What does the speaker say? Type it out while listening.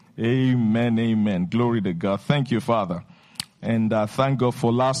Amen, amen. Glory to God. Thank you, Father. And thank God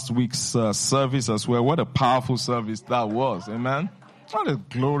for last week's service as well. What a powerful service that was. Amen. What a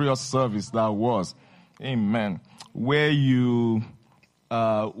glorious service that was. Amen. Where you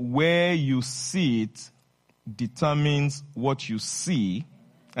see it determines what you see.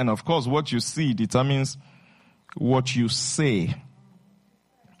 And of course, what you see determines what you say.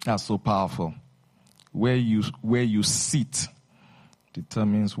 That's so powerful. Where you sit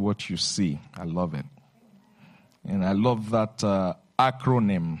determines what you see. I love it. And I love that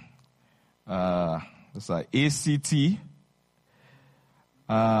acronym. It's like ACT,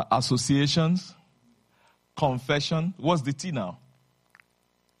 associations, confession. What's the T now?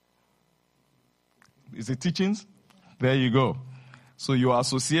 Is it teachings? There you go. So your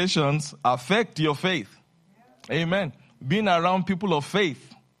associations affect your faith. Amen. Being around people of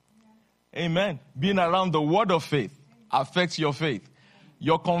faith. Amen. Being around the word of faith affects your faith.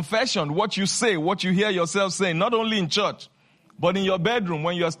 Your confession, what you say, what you hear yourself saying, not only in church, but in your bedroom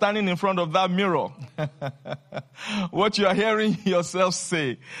when you are standing in front of that mirror. What you are hearing yourself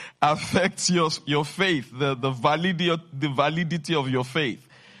say affects your faith, the validity of your faith.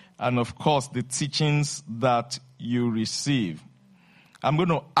 And of course, the teachings that you receive. I'm going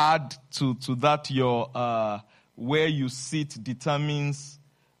to add to that your where you sit determines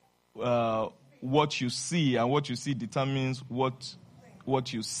what you see, and what you see determines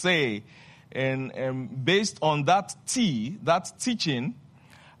what you say. And based on that teaching,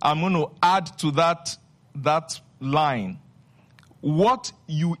 I'm going to add to that line. What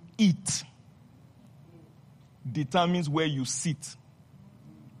you eat determines where you sit.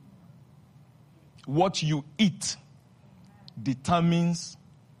 What you eat determines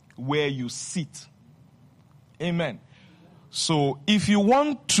where you sit. Amen. So if you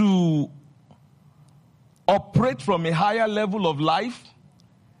want to operate from a higher level of life,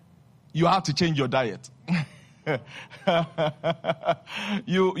 you have to change your diet.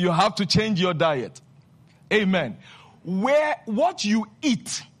 You have to change your diet. Amen. What you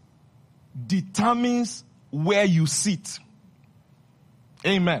eat determines where you sit.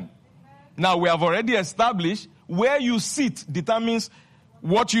 Amen. Now we have already established where you sit determines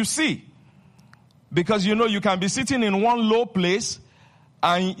what you see. Because you can be sitting in one low place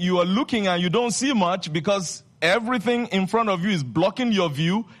and you are looking and you don't see much because everything in front of you is blocking your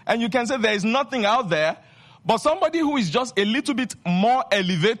view, and you can say there is nothing out there. But somebody who is just a little bit more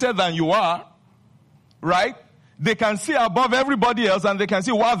elevated than you are, right? They can see above everybody else and they can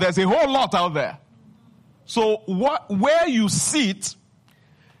see, wow, there's a whole lot out there. So where you sit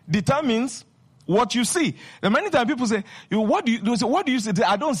determines what you see. And many times people say, what do you see?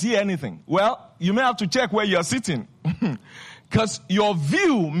 I don't see anything. Well, you may have to check where you're sitting. Because your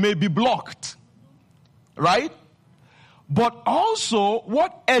view may be blocked. Right? But also,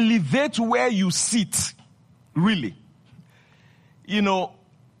 what elevates where you sit, really?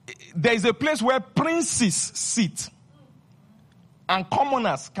 There's a place where princes sit. And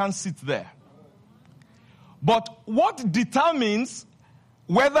commoners can't sit there. But what determines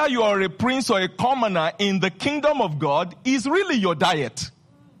whether you are a prince or a commoner in the kingdom of God is really your diet.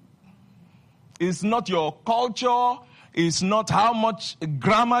 It's not your culture. It's not how much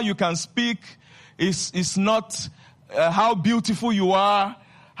grammar you can speak. It's not how beautiful you are,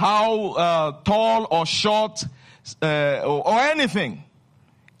 how tall or short, or anything.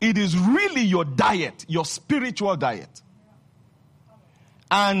 It is really your diet, your spiritual diet.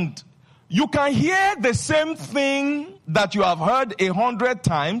 And you can hear the same thing that you have heard 100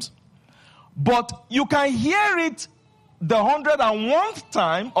 times, but you can hear it the 101st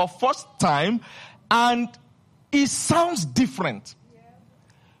time or first time, and it sounds different.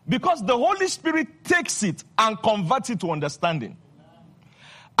 Because the Holy Spirit takes it and converts it to understanding.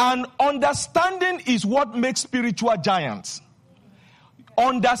 And understanding is what makes spiritual giants.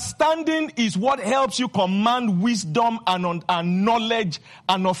 Understanding is what helps you command wisdom and knowledge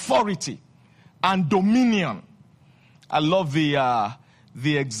and authority and dominion. I love the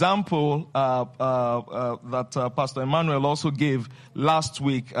example that Pastor Emmanuel also gave last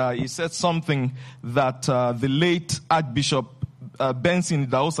week. He said something that the late Archbishop Benson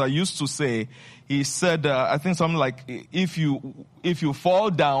Idahosa used to say. He said, I think something like, if you fall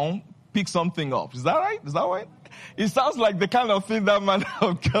down, pick something up. Is that right? Is that right? It sounds like the kind of thing that man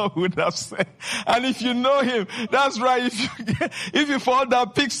of God would have said. And if you know him, that's right. If you fall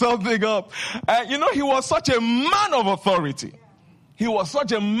down, pick something up. He was such a man of authority. He was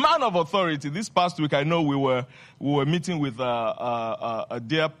such a man of authority. This past week, I know we were meeting with a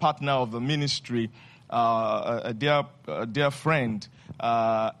dear partner of the ministry, a dear friend,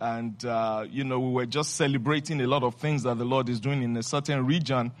 and we were just celebrating a lot of things that the Lord is doing in a certain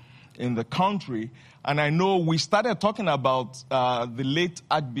region in the country. And I know we started talking about the late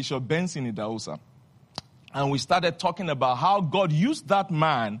Archbishop Benson Idahosa. And we started talking about how God used that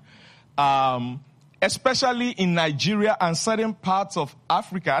man, especially in Nigeria and certain parts of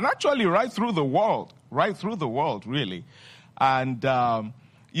Africa, and actually right through the world, really. And,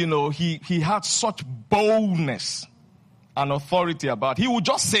 he had such boldness and authority about it. He would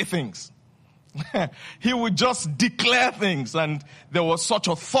just say things. He would just declare things, and there was such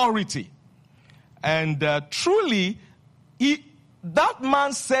authority. And truly, that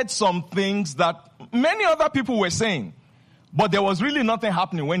man said some things that many other people were saying, but there was really nothing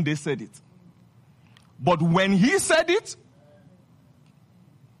happening when they said it. But when he said it,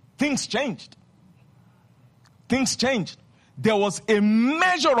 things changed. Things changed. There was a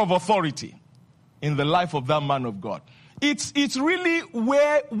measure of authority in the life of that man of God. It's really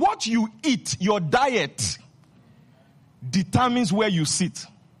where what you eat, your diet, determines where you sit.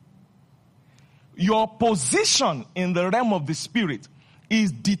 Your position in the realm of the spirit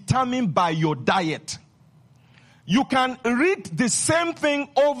is determined by your diet. You can read the same thing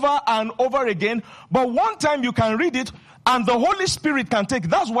over and over again, but one time you can read it and the Holy Spirit can take it.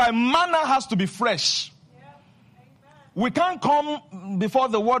 That's why manna has to be fresh. We can't come before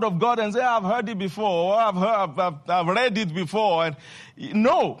the Word of God and say, I've heard it before, or I've read it before. And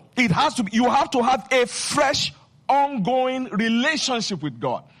no, it has to be, you have to have a fresh, ongoing relationship with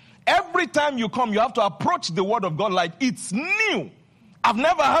God. Every time you come, you have to approach the Word of God like it's new. I've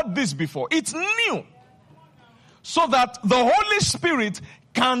never heard this before. It's new. So that the Holy Spirit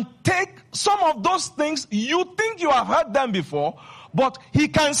can take some of those things you think you have heard them before, but He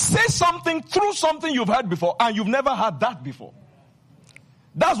can say something through something you've heard before, and you've never heard that before.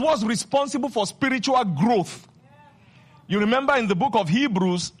 That's what's responsible for spiritual growth. You remember in the book of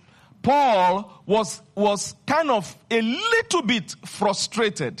Hebrews, Paul was kind of a little bit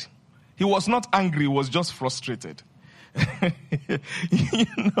frustrated. He was not angry, he was just frustrated.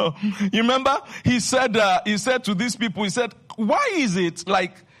 You remember he said to these people, he said, why is it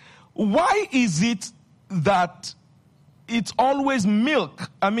that it's always milk?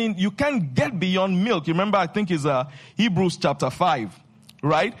 I mean, you can't get beyond milk. You remember, I think it's Hebrews chapter 5,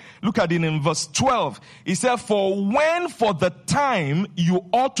 right? Look at it in verse 12. He said, for when for the time you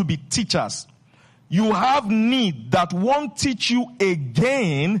ought to be teachers, you have need that one teach you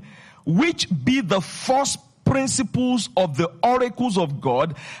again, which be the first principles of the oracles of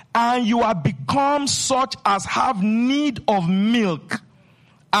God, and you are become such as have need of milk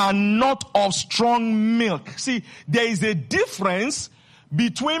and not of strong milk. See, there is a difference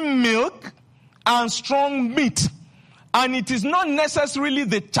between milk and strong meat, and it is not necessarily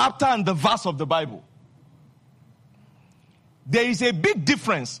the chapter and the verse of the Bible. There is a big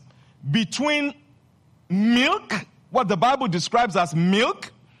difference between milk, what the Bible describes as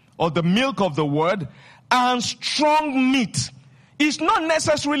milk, or the milk of the word, and strong meat. It's not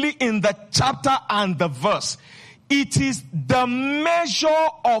necessarily in the chapter and the verse. It is the measure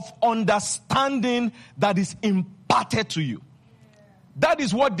of understanding that is imparted to you. That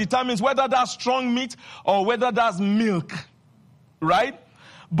is what determines whether that's strong meat or whether that's milk. Right?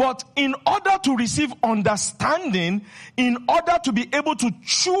 But in order to receive understanding, in order to be able to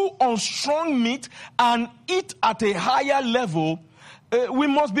chew on strong meat and eat at a higher level, we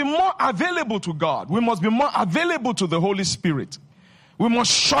must be more available to God. We must be more available to the Holy Spirit. We must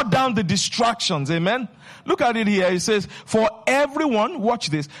shut down the distractions. Amen. Look at it here. It says, for everyone, watch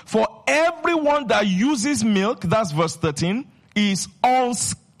this, for everyone that uses milk, that's verse 13, is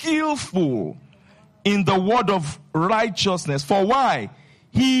unskillful in the word of righteousness. For why?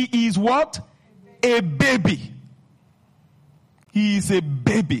 He is what? A baby. He is a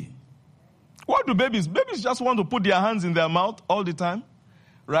baby. What do babies? Babies just want to put their hands in their mouth all the time,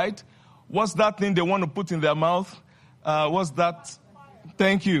 right? What's that thing they want to put in their mouth? What's that?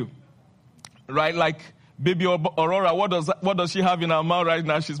 Thank you. Right, like baby Aurora, what does she have in her mouth right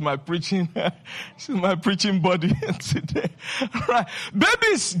now? She's my preaching body today. Right.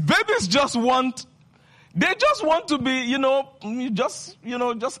 Babies just want to be, just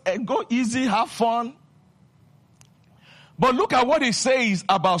go easy, have fun. But look at what he says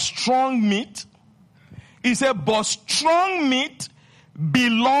about strong meat. He said, but strong meat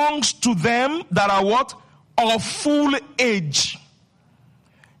belongs to them that are what? Of full age.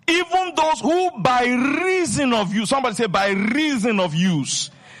 Even those who by reason of use, somebody say by reason of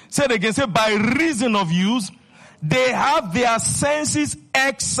use. Say it again, say by reason of use, they have their senses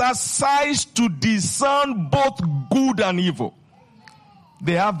exercised to discern both good and evil.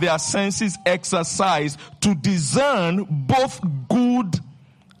 They have their senses exercised to discern both good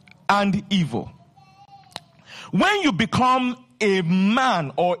and evil. When you become a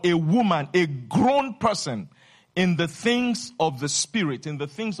man or a woman, a grown person in the things of the Spirit, in the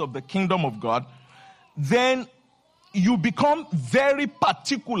things of the kingdom of God, then you become very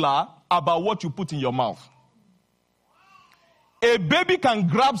particular about what you put in your mouth. A baby can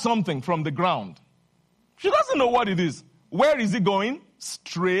grab something from the ground. She doesn't know what it is. Where is it going?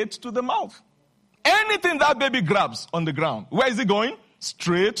 Straight to the mouth. Anything that baby grabs on the ground, where is it going?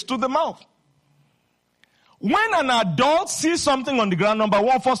 Straight to the mouth. When an adult sees something on the ground, number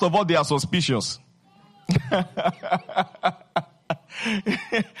one, first of all, they are suspicious.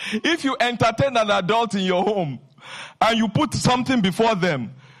 If you entertain an adult in your home and you put something before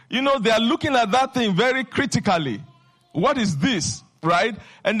them, they are looking at that thing very critically. What is this? Right?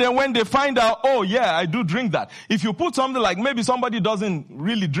 And then when they find out, oh yeah, I do drink that. If you put something like, maybe somebody doesn't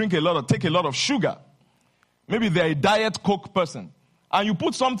really take a lot of sugar. Maybe they're a diet Coke person. And you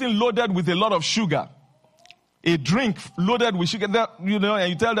put something loaded with a lot of sugar. A drink loaded with sugar, and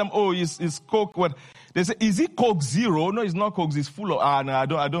you tell them, oh, it's Coke. What? They say, is it Coke Zero? No, it's not Coke. It's full of, no,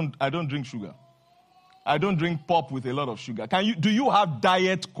 I don't drink sugar. I don't drink pop with a lot of sugar. Do you have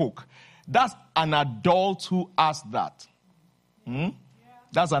diet Coke? That's an adult who asked that.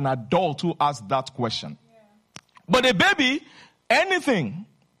 That's an adult who asked that question. But a baby, anything,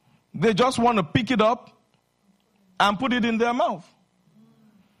 they just want to pick it up and put it in their mouth.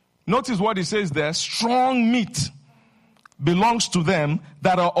 Notice what it says there. Strong meat belongs to them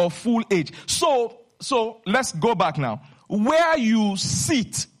that are of full age. So let's go back now. Where you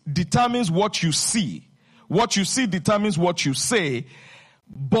sit determines what you see. What you see determines what you say.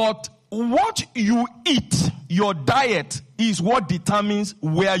 But what you eat, your diet, is what determines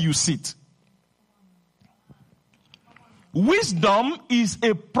where you sit. Wisdom is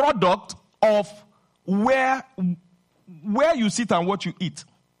a product of where you sit and what you eat.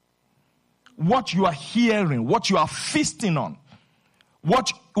 What you are hearing, what you are feasting on,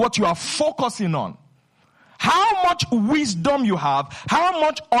 what you are focusing on. How much wisdom you have, how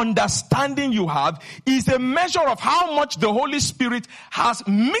much understanding you have is a measure of how much the Holy Spirit has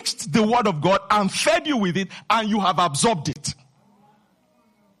mixed the Word of God and fed you with it and you have absorbed it.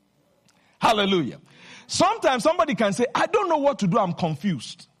 Hallelujah. Sometimes somebody can say, I don't know what to do, I'm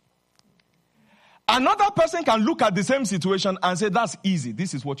confused. Another person can look at the same situation and say, that's easy,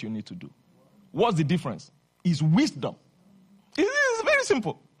 this is what you need to do. What's the difference? It's wisdom. It's very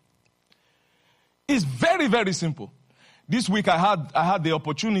simple. It's very, very simple. This week I had the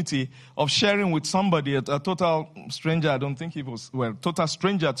opportunity of sharing with somebody, a total stranger. I don't think he was, total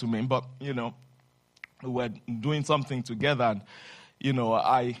stranger to me, but, we were doing something together. And,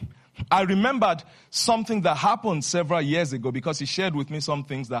 I remembered something that happened several years ago because he shared with me some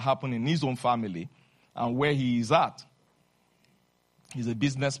things that happened in his own family and where he is at. He's a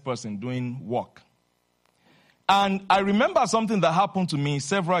business person doing work. And I remember something that happened to me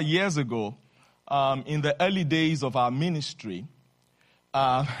several years ago in the early days of our ministry.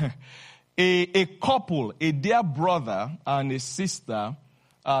 A couple, a dear brother and a sister,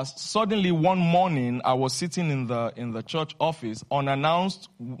 suddenly one morning I was sitting in the church office unannounced,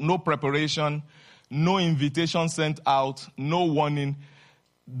 no preparation, no invitation sent out, no warning.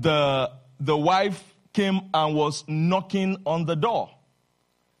 The wife came and was knocking on the door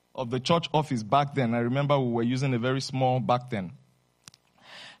of the church office back then. I remember we were using a very small back then.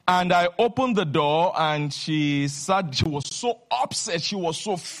 And I opened the door and she said she was so upset. She was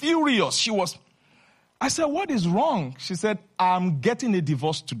so furious. I said, what is wrong? She said, I'm getting a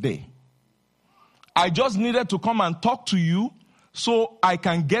divorce today. I just needed to come and talk to you so I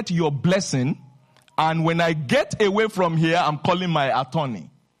can get your blessing. And when I get away from here, I'm calling my attorney.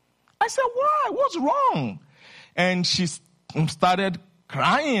 I said, why? What's wrong? And she started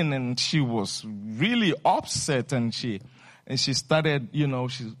crying and she was really upset and she started,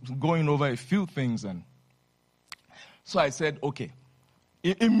 she's going over a few things. And so I said, okay.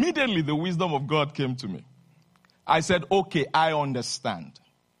 Immediately the wisdom of God came to me. I said, okay, I understand.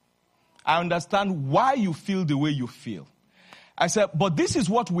 I understand why you feel the way you feel. I said, but this is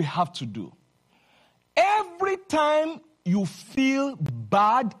what we have to do. Every time you feel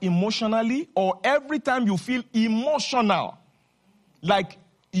bad emotionally or every time you feel emotional, like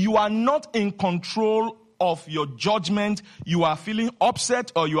you are not in control of your judgment, you are feeling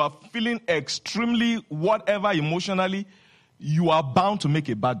upset or you are feeling extremely whatever emotionally, you are bound to make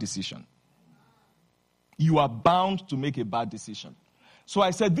a bad decision. You are bound to make a bad decision. So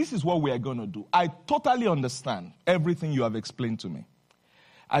I said, this is what we are going to do. I totally understand everything you have explained to me.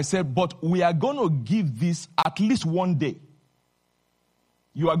 I said, but we are going to give this at least one day.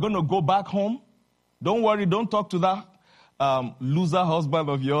 You are going to go back home. Don't worry, don't talk to that loser husband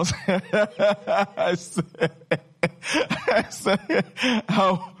of yours. I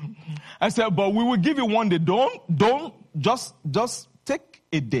said, but we will give you one day. Don't just take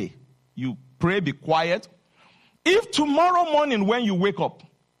a day. You pray, be quiet. If tomorrow morning when you wake up,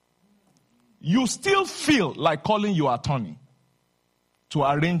 you still feel like calling your attorney to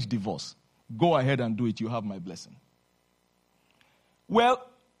arrange divorce, go ahead and do it. You have my blessing. Well,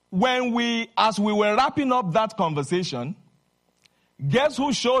 as we were wrapping up that conversation, guess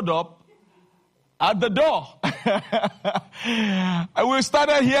who showed up at the door? We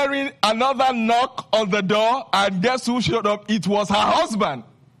started hearing another knock on the door, and guess who showed up? It was her husband.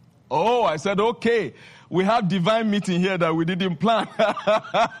 Oh, I said, okay, we have divine meeting here that we didn't plan.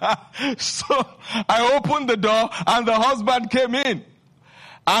 So I opened the door, and the husband came in.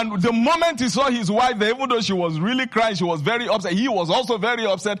 And the moment he saw his wife there, even though she was really crying, she was very upset. He was also very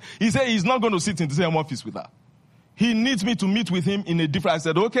upset. He said he's not going to sit in the same office with her. He needs me to meet with him in a different... I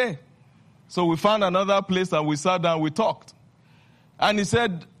said, okay. So we found another place and we sat down, we talked. And he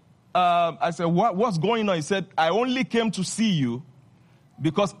said, I said, what's going on? He said, I only came to see you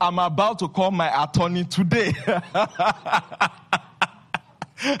because I'm about to call my attorney today.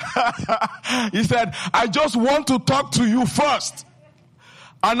 He said, I just want to talk to you first.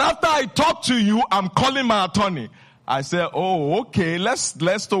 And after I talk to you, I'm calling my attorney. I said, oh, okay, let's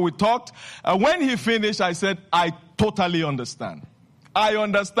so we talked. And when he finished, I said, I totally understand. I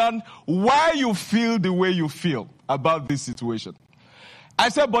understand why you feel the way you feel about this situation. I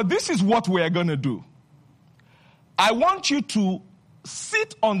said, but this is what we are going to do. I want you to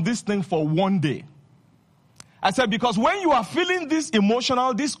sit on this thing for one day. I said, because when you are feeling this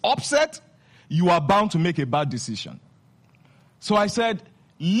emotional, this upset, you are bound to make a bad decision. So I said,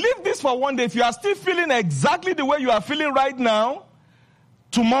 leave this for one day. If you are still feeling exactly the way you are feeling right now,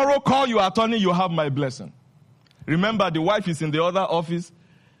 tomorrow call your attorney, you have my blessing. Remember, the wife is in the other office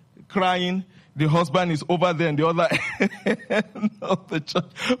crying. The husband is over there in the other end of the church.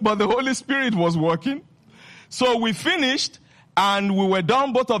 But the Holy Spirit was working. So we finished and we were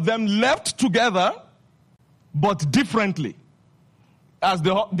done. Both of them left together, but differently. As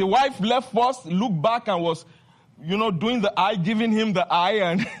the wife left first, looked back and was doing the eye, giving him the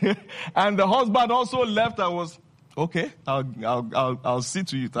eye, and the husband also left and was, okay, I'll see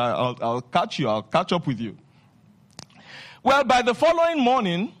to you. I'll catch you. I'll catch up with you. Well, by the following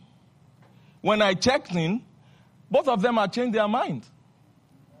morning, when I checked in, both of them had changed their mind.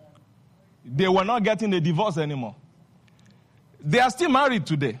 They were not getting a divorce anymore. They are still married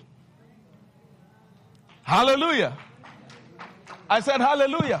today. Hallelujah. I said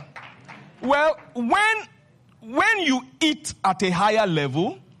hallelujah. Well, when you eat at a higher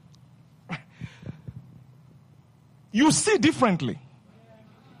level, you see differently.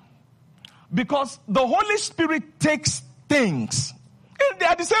 Because the Holy Spirit takes things. They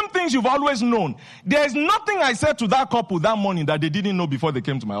are the same things you've always known. There is nothing I said to that couple that morning that they didn't know before they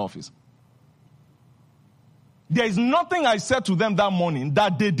came to my office. There is nothing I said to them that morning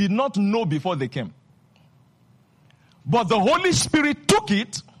that they did not know before they came. But the Holy Spirit took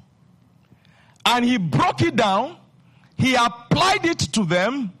it and He broke it down. He applied it to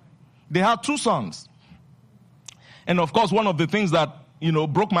them. They had 2 sons. And of course, one of the things that,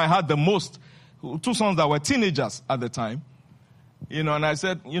 broke my heart the most, 2 sons that were teenagers at the time, and I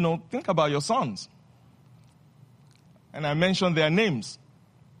said, think about your sons. And I mentioned their names.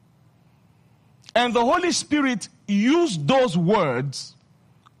 And the Holy Spirit used those words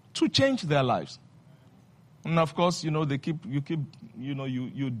to change their lives. And of course, you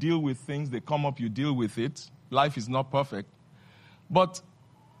deal with things, they come up, you deal with it. Life is not perfect. But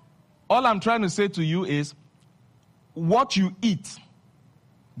all I'm trying to say to you is, what you eat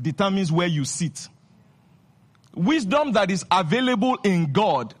determines where you sit. Wisdom that is available in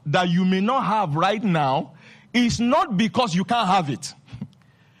God that you may not have right now is not because you can't have it.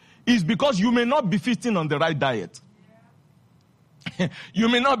 It's because you may not be feasting on the right diet. You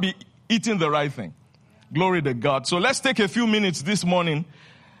may not be eating the right thing. Glory to God. So let's take a few minutes this morning.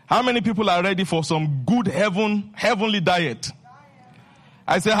 How many people are ready for some good heavenly diet?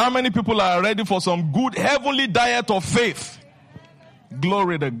 I say, how many people are ready for some good heavenly diet of faith?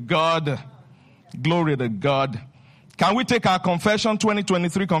 Glory to God. Glory to God. Can we take our confession,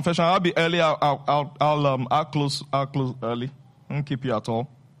 2023 confession? I'll be early. I'll close early. I won't keep you at all.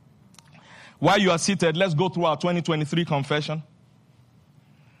 While you are seated, let's go through our 2023 confession.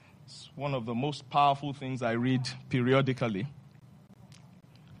 It's one of the most powerful things I read periodically.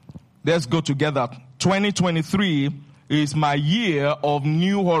 Let's go together. 2023 is my year of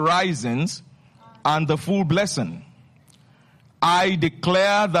new horizons and the full blessing. I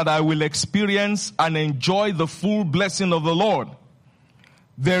declare that I will experience and enjoy the full blessing of the Lord.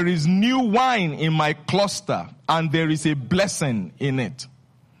 There is new wine in my cluster, and there is a blessing in it.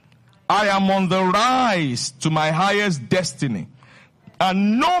 I am on the rise to my highest destiny.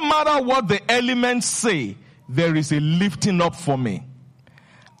 And no matter what the elements say, there is a lifting up for me.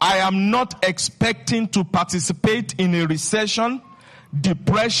 I am not expecting to participate in a recession,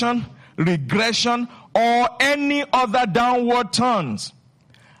 depression, regression, or any other downward turns.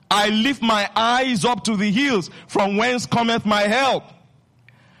 I lift my eyes up to the hills, from whence cometh my help.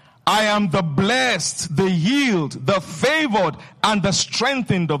 I am the blessed, the healed, the favored, and the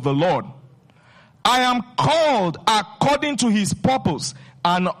strengthened of the Lord. I am called according to his purpose,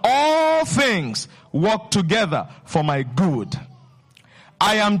 and all things work together for my good.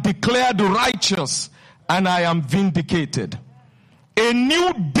 I am declared righteous, and I am vindicated. A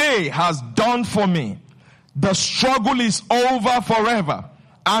new day has dawned for me. The struggle is over forever,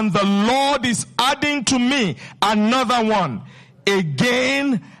 and the Lord is adding to me another one,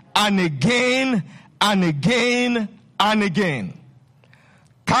 again and again and again and again.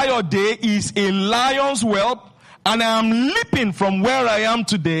 Kayode is a lion's whelp, and I am leaping from where I am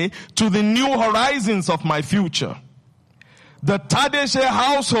today to the new horizons of my future. The Tadese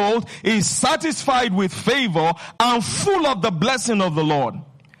household is satisfied with favor and full of the blessing of the Lord.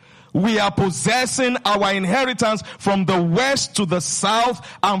 We are possessing our inheritance from the west to the south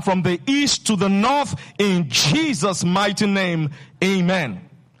and from the east to the north in Jesus' mighty name. Amen.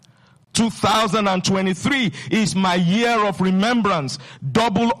 2023 is my year of remembrance,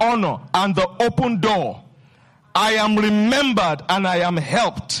 double honor, and the open door. I am remembered and I am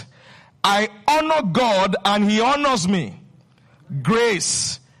helped. I honor God and he honors me.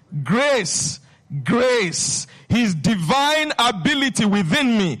 Grace, grace, grace. His divine ability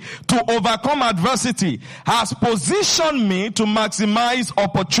within me to overcome adversity has positioned me to maximize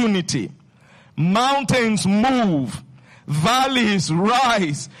opportunity. Mountains move, valleys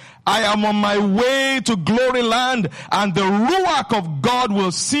rise. I am on my way to glory land, and the Ruach of God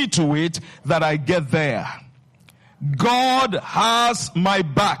will see to it that I get there. God has my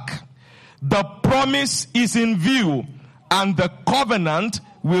back. The promise is in view, and the covenant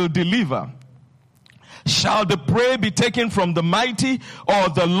will deliver. Shall the prey be taken from the mighty, or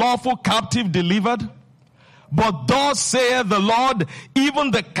the lawful captive delivered? But thus saith the Lord,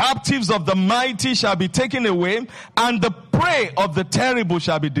 even the captives of the mighty shall be taken away, and the prey of the terrible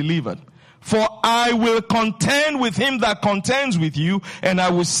shall be delivered. For I will contend with him that contends with you, and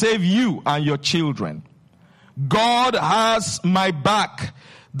I will save you and your children. God has my back.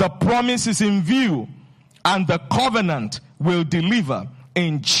 The promise is in view, and the covenant will deliver.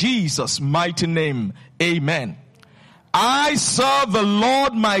 In Jesus' mighty name, amen. I serve the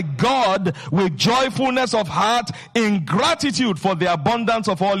Lord my God with joyfulness of heart in gratitude for the abundance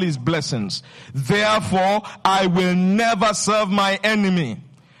of all his blessings. Therefore, I will never serve my enemy.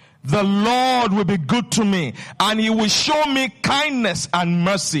 The Lord will be good to me, and he will show me kindness and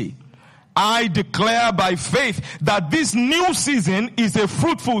mercy. I declare by faith that this new season is a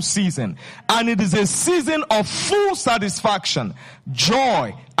fruitful season, and it is a season of full satisfaction,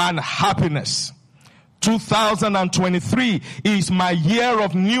 joy, and happiness. 2023 is my year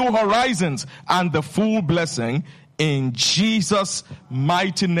of new horizons and the full blessing. In Jesus'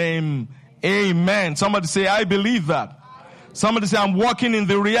 mighty name, amen. Somebody say, I believe that. Somebody say, I'm walking in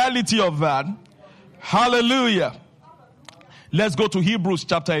the reality of that. Hallelujah. Let's go to Hebrews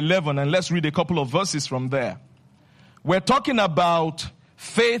chapter 11 and let's read a couple of verses from there. We're talking about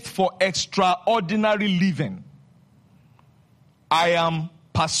faith for extraordinary living. I am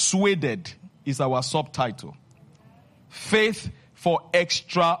persuaded is our subtitle. Faith for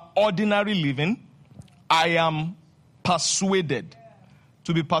extraordinary living. I am persuaded.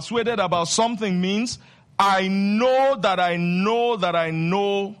 To be persuaded about something means I know that I know that I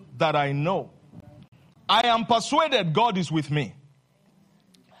know that I know. I am persuaded God is with me.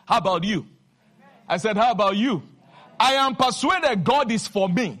 How about you? I said, how about you? I am persuaded God is for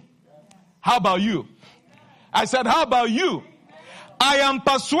me. How about you? I said, how about you? I am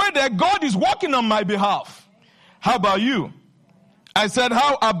persuaded God is working on my behalf. How about you? I said,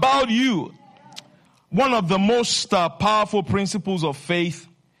 how about you? One of the most powerful principles of faith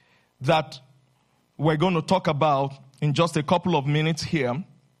that we're going to talk about in just a couple of minutes here,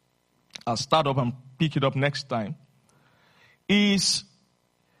 I'll start up and pick it up next time, is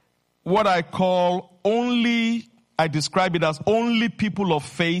what I describe it as only people of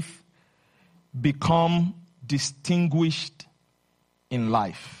faith become distinguished in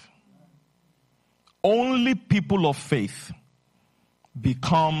life. Only people of faith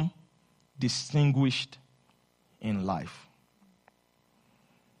become distinguished in life.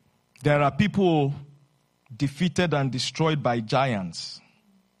 There are people defeated and destroyed by giants.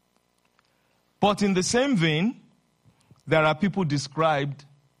 But in the same vein, there are people described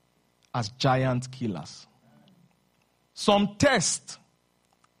as giant killers. Some test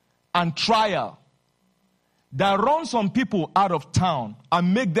and trial that run some people out of town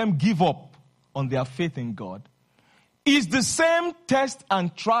and make them give up on their faith in God is the same test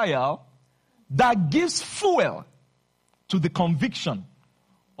and trial that gives fuel to the conviction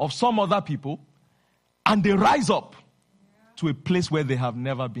of some other people, and they rise up to a place where they have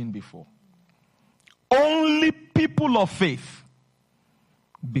never been before. Only people of faith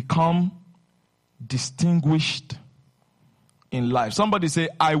become distinguished in life. Somebody say,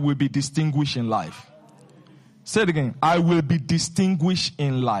 I will be distinguished in life. Say it again. I will be distinguished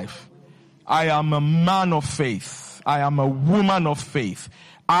in life. I am a man of faith. I am a woman of faith.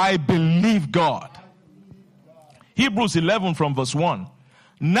 I believe God. Hebrews 11 from verse 1.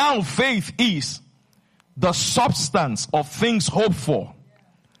 Now faith is the substance of things hoped for,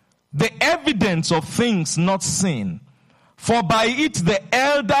 the evidence of things not seen. For by it the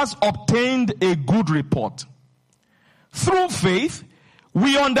elders obtained a good report. Through faith,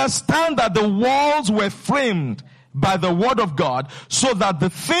 we understand that the worlds were framed by the word of God, so that the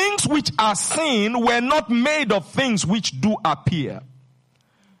things which are seen were not made of things which do appear.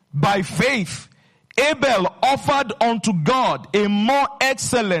 By faith, Abel offered unto God a more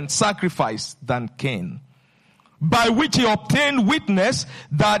excellent sacrifice than Cain, by which he obtained witness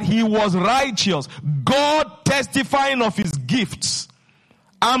that he was righteous, God testifying of his gifts.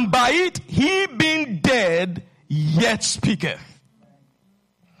 And by it, he being dead, yet speaketh.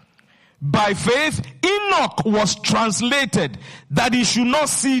 By faith, Enoch was translated that he should not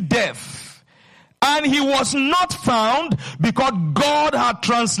see death. And he was not found because God had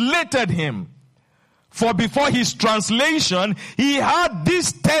translated him. For before his translation, he had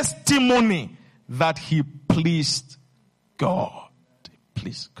this testimony that he pleased God.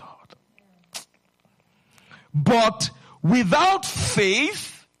 Pleased God. But without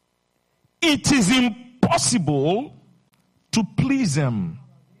faith, it is impossible to please him.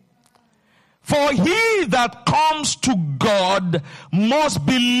 For he that comes to God must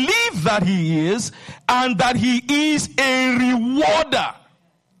believe that he is, and that he is a rewarder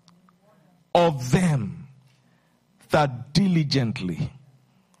of them that diligently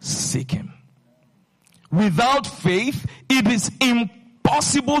seek him. Without faith, it is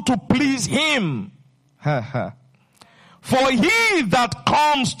impossible to please him. For he that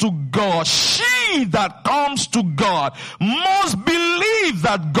comes to God, she that comes to God, must believe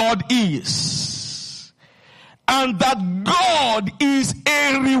that God is, and that God is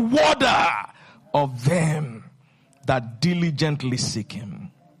a rewarder of them that diligently seek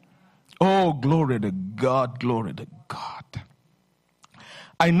him. Oh, glory to God, glory to God.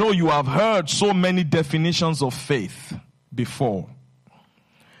 I know you have heard so many definitions of faith before.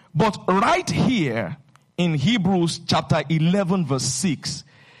 But right here in Hebrews chapter 11 verse 6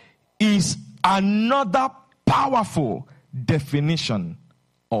 is another powerful definition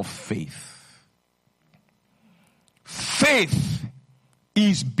of faith. Faith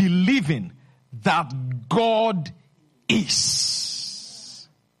is believing that God is.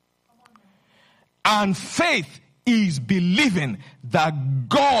 And faith is believing that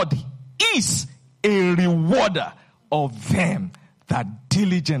God is a rewarder of them that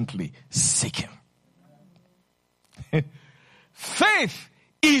diligently seek him. Faith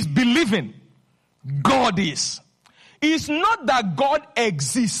is believing God is. It's not that God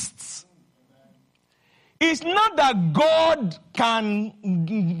exists. It's not that God can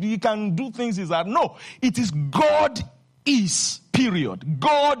do things is that. No, it is God is, period.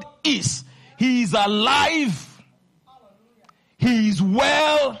 God is. He is alive. He is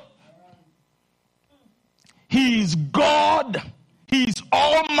well. He is God. He is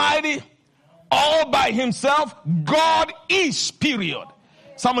almighty. All by himself. God is, period.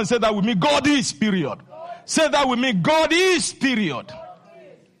 Someone said that with me. God is, period. Say that with me. God is, period.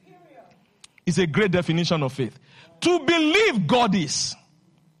 It's a great definition of faith. To believe God is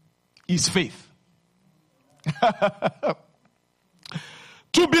faith.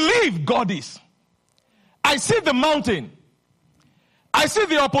 To believe God is. I see the mountain. I see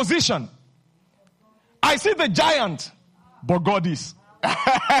the opposition. I see the giant. But God is.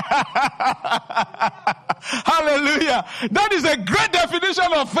 Hallelujah. That is a great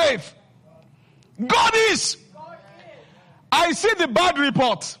definition of faith. God is. I see the bad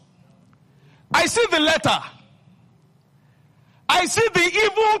report. I see the letter. I see the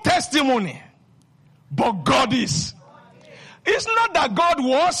evil testimony. But God is. It's not that God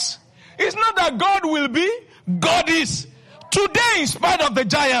was. It's not that God will be. God is. Today, in spite of the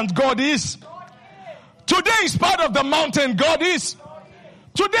giant, God is. Today, in spite of the mountain, God is.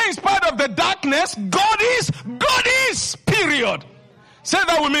 Today, in spite of the darkness, God is. God is, period. Say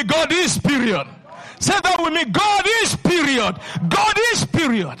that with me, God is, period. Say that with me, God is, period. God is,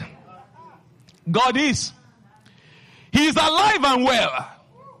 period. God is. He is alive and well.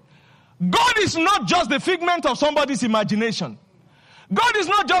 God is not just the figment of somebody's imagination. God is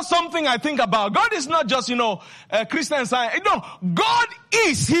not just something I think about. God is not just, Christian science. No, God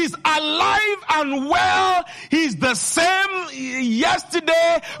is. He's alive and well. He's the same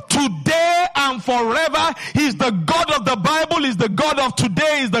yesterday, today, and forever. He's the God of the Bible. He's the God of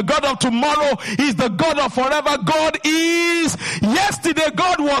today. He's the God of tomorrow. He's the God of forever. God is. Yesterday,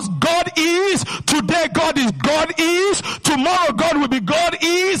 God was. God is. Today, God is. God is. Tomorrow, God will be. God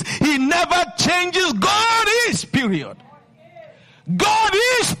is. He never changes. God is. Period. God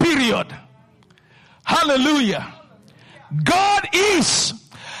is, period. Hallelujah. God is.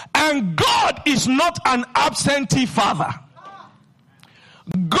 And God is not an absentee father.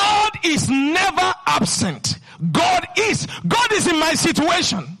 God is never absent. God is. God is in my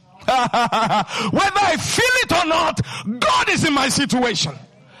situation. Whether I feel it or not, God is in my situation.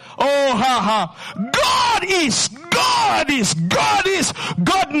 God is. God is. God is.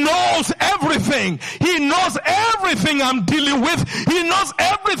 God knows everything. He knows everything I'm dealing with. He knows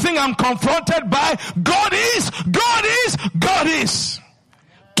everything I'm confronted by. God is. God is. God is.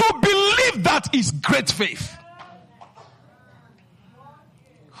 To believe that is great faith.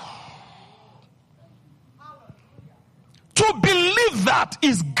 To believe that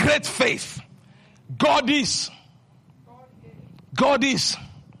is great faith. God is. God is.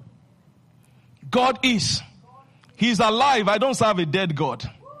 God is. He's alive. I don't serve a dead God.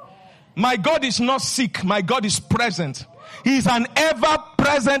 My God is not sick. My God is present. He's an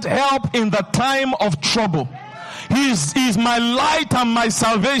ever-present help in the time of trouble. He's my light and my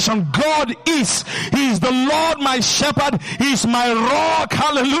salvation. God is. He's the Lord my shepherd. He's my rock.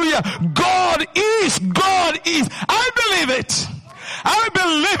 Hallelujah. God is. God is. I believe it. I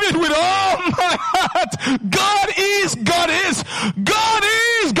believe it with all my heart. God is. God is. God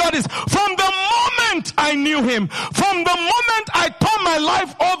is. God is. From the moment I knew him, from the moment I turned my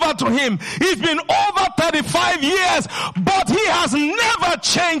life over to him, it's been over 35 years, but he has never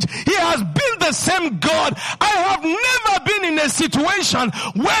changed. He has been the same God. I have never been in a situation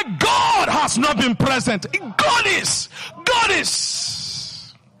where God has not been present. God is. God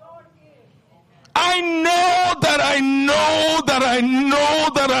is. I know that I know that I know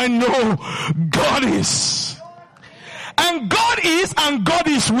that I know God is. And God is, and God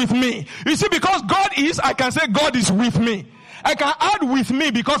is with me. You see, because God is, I can say God is with me. I can add with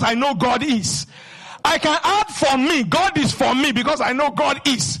me because I know God is. I can add for me. God is for me because I know God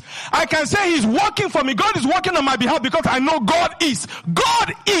is. I can say he's working for me. God is working on my behalf because I know God is.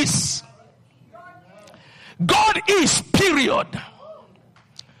 God is. God is, period.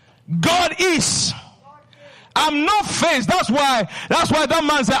 God is. I'm not fazed. That's why that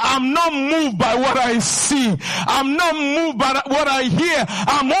man said, I'm not moved by what I see. I'm not moved by what I hear.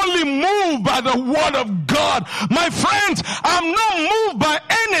 I'm only moved by the word of God. My friends, I'm not moved by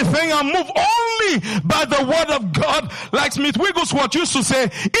anything. I'm moved only by the word of God. Like Smith Wigglesworth used to say,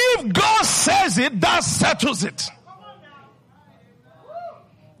 if God says it, that settles it.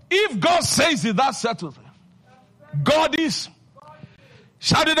 If God says it, that settles it. God is.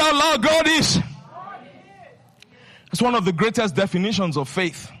 Shout it out loud, God is. It's one of the greatest definitions of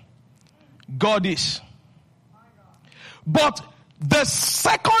faith. God is. But the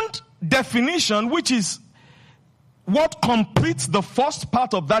second definition, which is what completes the first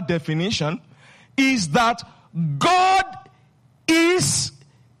part of that definition, is that God is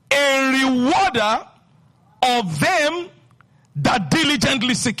a rewarder of them that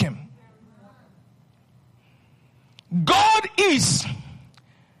diligently seek him. God is.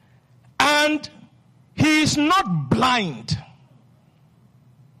 And he is not blind.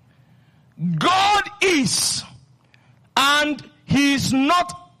 God is. And he is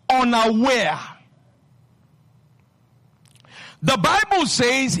not unaware. The Bible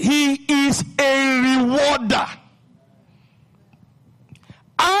says he is a rewarder.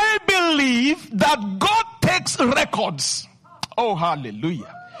 I believe that God takes records. Oh,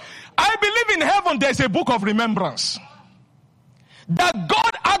 hallelujah. I believe in heaven there's a book of remembrance that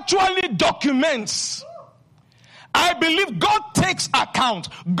God actually documents. I believe God takes account.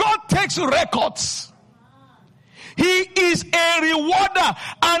 God takes records. He is a rewarder.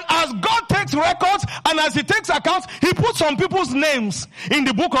 And as God takes records and as he takes accounts, he puts some people's names in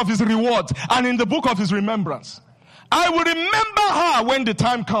the book of his rewards and in the book of his remembrance. I will remember her when the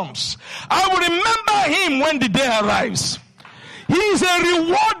time comes. I will remember him when the day arrives. He is a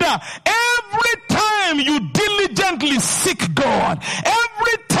rewarder. Every time you diligently seek God,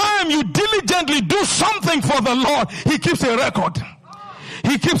 every time you diligently do something for the Lord, He keeps a record.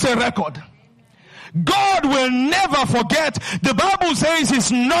 He keeps a record. God will never forget. The Bible says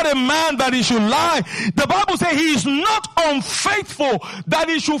He's not a man that He should lie. The Bible says He is not unfaithful that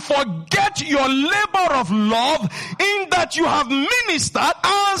He should forget your labor of love, in that you have ministered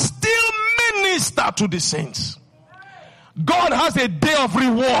and still minister to the saints. God has a day of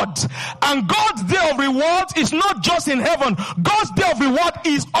rewards, and God's day of rewards is not just in heaven. God's day of reward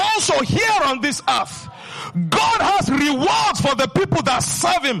is also here on this earth. God has rewards for the people that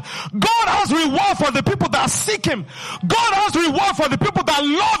serve Him. God has reward for the people that seek Him. God has reward for the people that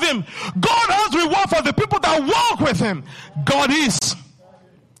love Him. God has reward for the people that walk with Him. God is,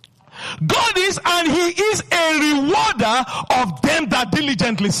 and He is a rewarder of them that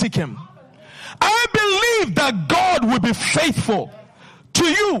diligently seek Him. I believe that God will be faithful to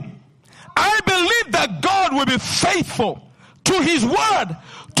you. I believe that God will be faithful to His word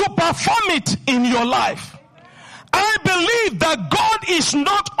to perform it in your life. I believe that God is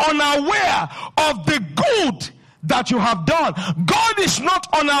not unaware of the good that you have done. God is not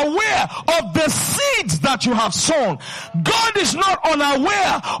unaware of the seeds that you have sown. God is not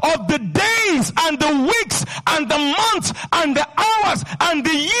unaware of the days and the weeks and the months and the hours and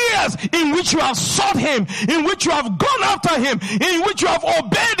the years in which you have sought Him, in which you have gone after Him, in which you have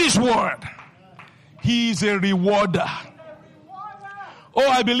obeyed His word. He is a rewarder. Oh,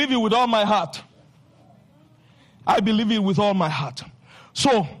 I believe it with all my heart. I believe it with all my heart.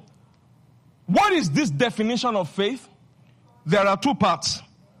 So, what is this definition of faith? There are two parts.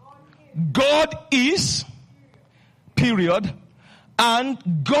 God is, period,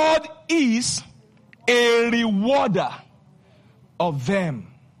 and God is a rewarder of them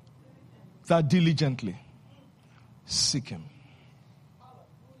that diligently seek Him.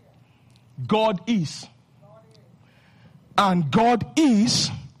 God is, and God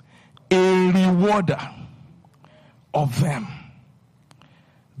is a rewarder of them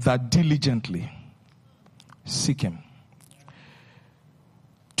that diligently seek Him.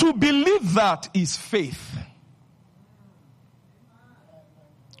 To believe that is faith.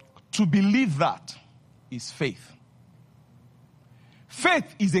 To believe that is faith.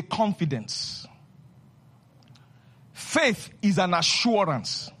 Faith is a confidence. Faith is an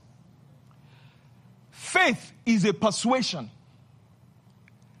assurance. Faith is a persuasion.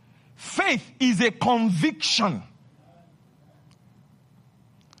 Faith is a conviction.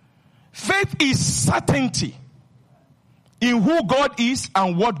 Faith is certainty in who God is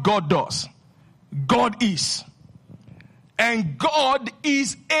and what God does. God is. And God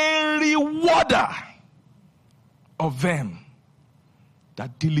is a rewarder of them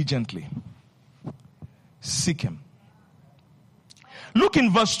that diligently seek Him. Look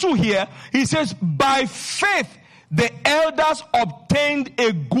in verse 2 here. He says, by faith the elders obtained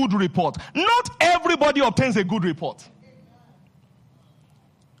a good report. Not everybody obtains a good report.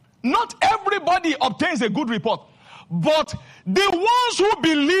 Not everybody obtains a good report. But the ones who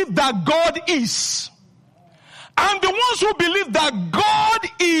believe that God is, and the ones who believe that God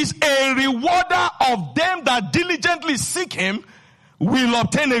is a rewarder of them that diligently seek Him, will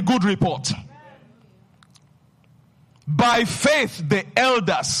obtain a good report. By faith, the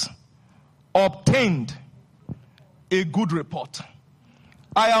elders obtained a good report.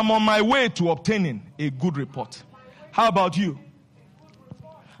 I am on my way to obtaining a good report. How about you?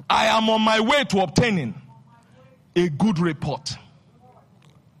 I am on my way to obtaining a good report.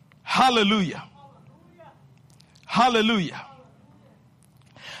 Hallelujah. Hallelujah.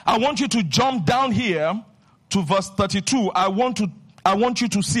 I want you to jump down here to verse 32. I want you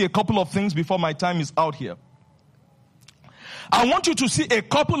to see a couple of things before my time is out here. I want you to see a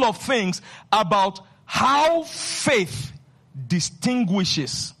couple of things about how faith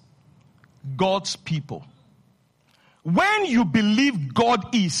distinguishes God's people. When you believe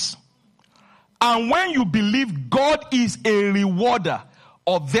God is, and when you believe God is a rewarder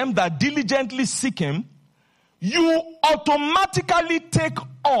of them that diligently seek Him, you automatically take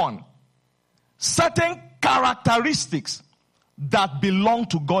on certain characteristics that belong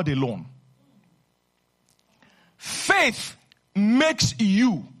to God alone. Faith makes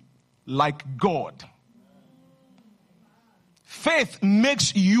you like God. Faith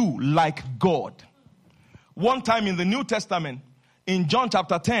makes you like God. One time in the New Testament, in John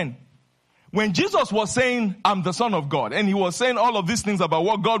chapter 10, when Jesus was saying, I'm the Son of God, and He was saying all of these things about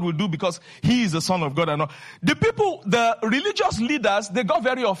what God will do because He is the Son of God and all, the people, the religious leaders, they got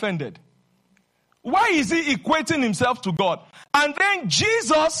very offended. Why is He equating Himself to God? And then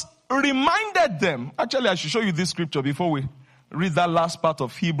Jesus reminded them, actually I should show you this scripture before we read that last part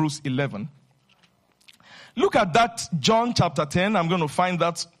of Hebrews 11. Look at that, John chapter 10. I'm going to find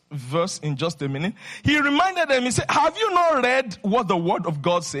that verse in just a minute. He reminded them, he said, have you not read what the word of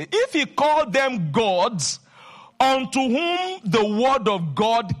God says? If he called them gods unto whom the word of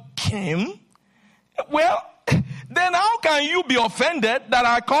God came, well, then how can you be offended that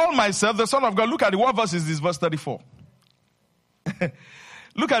I call myself the Son of God? Look at it. What verse is this? Verse 34.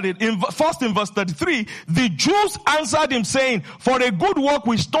 Look at it. First in verse 33, the Jews answered him saying, for a good work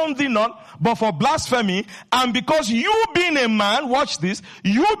we stone thee not, but for blasphemy, and because you being a man, watch this,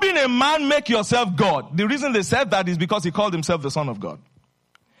 you being a man make yourself God. The reason they said that is because he called himself the Son of God.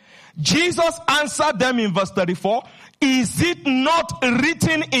 Jesus answered them in verse 34, is it not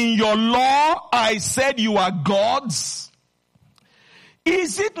written in your law, I said you are gods?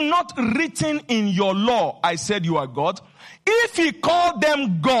 Is it not written in your law, I said you are gods? If he called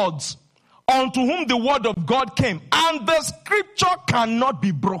them gods unto whom the word of God came, and the scripture cannot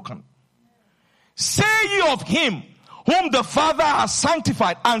be broken, say ye of him whom the Father has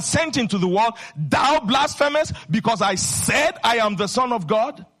sanctified and sent into the world, thou blasphemest, because I said I am the Son of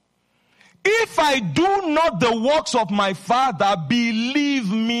God? If I do not the works of my Father,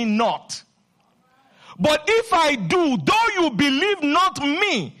 believe me not. But if I do, though you believe not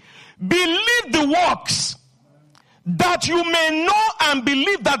me, believe the works, that you may know and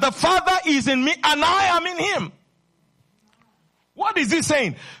believe that the Father is in me and I am in him. What is he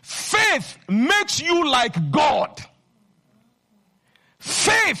saying? Faith makes you like God.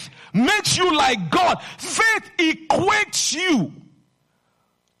 Faith makes you like God. Faith equates you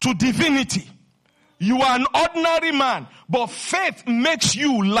to divinity. You are an ordinary man, but faith makes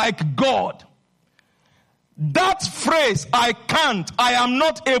you like God. That phrase, I can't, I am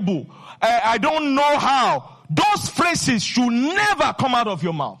not able, I don't know how, those phrases should never come out of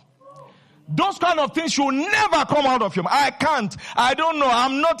your mouth. Those kind of things should never come out of your mouth. I can't, I don't know,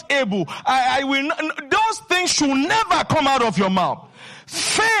 I'm not able, I will not, those things should never come out of your mouth.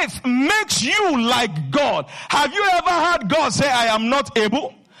 Faith makes you like God. Have you ever heard God say, I am not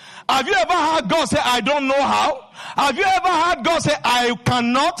able? Have you ever heard God say, I don't know how? Have you ever heard God say, I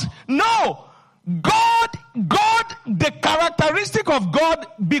cannot? No. God, the characteristic of God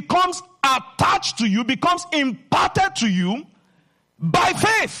becomes attached to you, becomes imparted to you by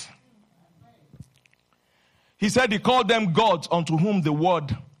faith. He said he called them gods unto whom the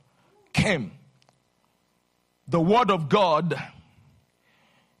word came. The word of God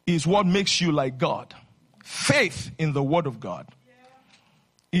is what makes you like God. Faith in the word of God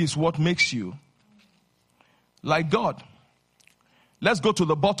is what makes you like God. Let's go to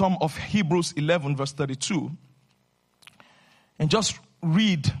the bottom of Hebrews 11 verse 32 and just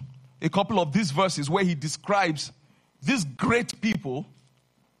read a couple of these verses where he describes these great people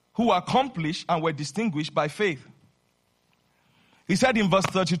who accomplished and were distinguished by faith. He said in verse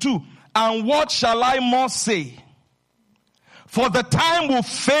 32, and what shall I more say? For the time will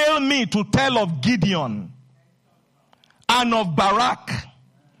fail me to tell of Gideon and of Barak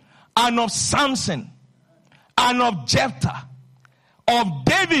and of Samson and of Jephthah, of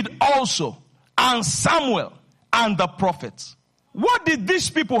David also, and Samuel, and the prophets. What did these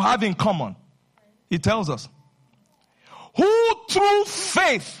people have in common? He tells us. Who through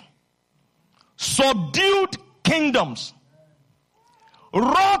faith subdued kingdoms,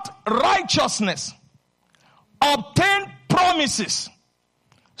 wrought righteousness, obtained promises,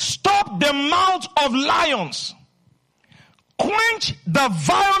 stopped the mouth of lions, quenched the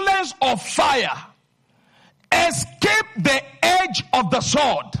violence of fire, escaped the edge of the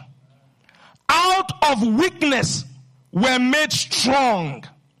sword, out of weakness were made strong,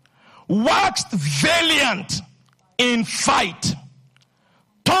 waxed valiant in fight,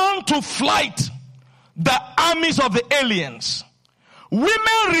 turned to flight the armies of the aliens. Women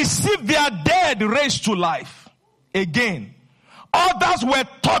received their dead raised to life again. Others were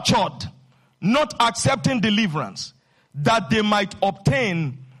tortured, not accepting deliverance, that they might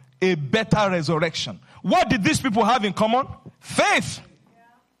obtain a better resurrection. What did these people have in common? Faith.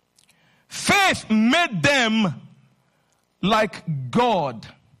 Faith made them like God.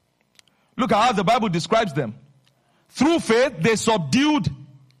 Look at how the Bible describes them. Through faith, they subdued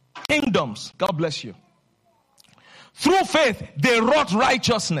kingdoms. God bless you. Through faith, they wrought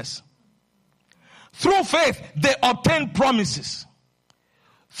righteousness. Through faith, they obtained promises.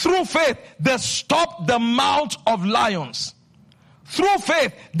 Through faith, they stopped the mouth of lions. Through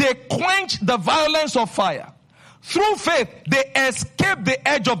faith, they quenched the violence of fire. Through faith, they escaped the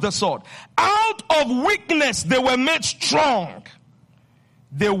edge of the sword. Out of weakness, they were made strong.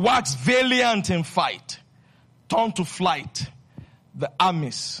 They waxed valiant in fight, turned to flight the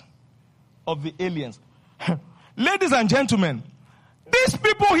armies of the aliens. Ladies and gentlemen, these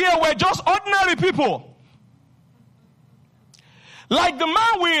people here were just ordinary people. Like the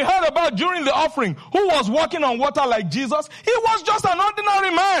man we heard about during the offering, who was walking on water like Jesus, he was just an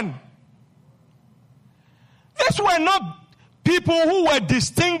ordinary man. These were not people who were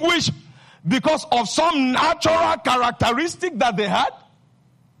distinguished because of some natural characteristic that they had.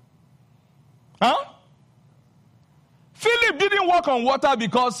 Huh? Philip didn't walk on water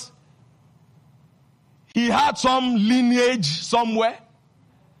because he had some lineage somewhere.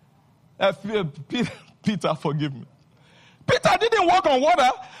 Peter, forgive me. Peter didn't walk on water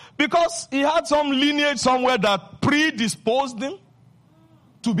because he had some lineage somewhere that predisposed him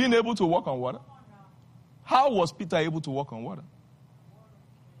to being able to walk on water. How was Peter able to walk on water?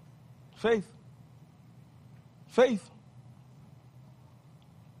 Faith. Faith.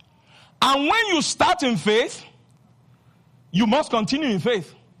 And when you start in faith, you must continue in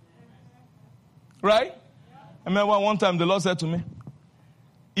faith. Right? I remember one time the Lord said to me,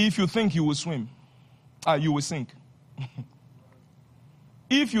 if you think you will swim, you will sink.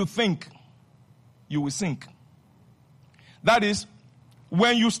 If you think, you will sink. That is,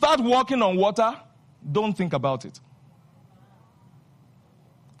 when you start walking on water, don't think about it.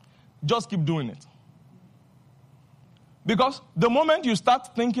 Just keep doing it. Because the moment you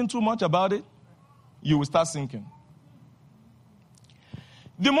start thinking too much about it, you will start sinking.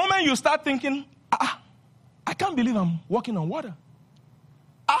 The moment you start thinking, I can't believe I'm walking on water.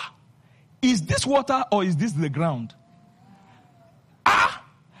 Is this water or is this the ground?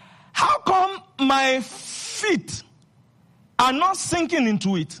 How come my feet are not sinking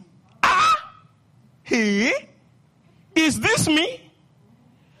into it? Hey, is this me?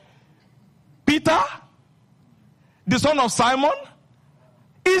 Peter, the son of Simon?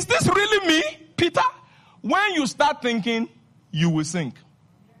 Is this really me, Peter? When you start thinking, you will sink.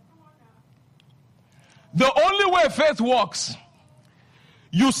 The only way faith works,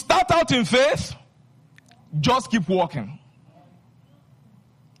 you start out in faith, just keep walking.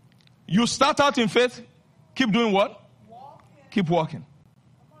 You start out in faith, keep doing what? Keep walking.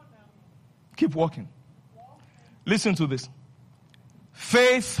 Keep walking. Listen to this.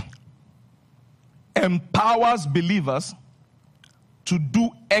 Faith empowers believers to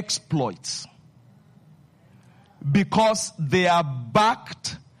do exploits because they are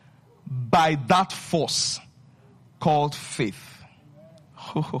backed by that force called faith.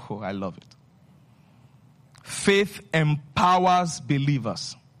 Oh, I love it. Faith empowers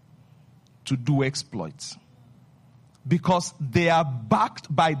believers to do exploits because they are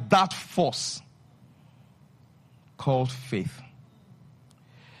backed by that force called faith.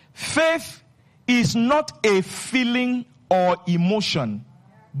 Faith is not a feeling or emotion,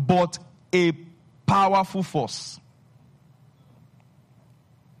 but a powerful force.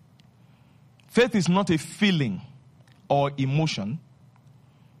 Faith is not a feeling or emotion,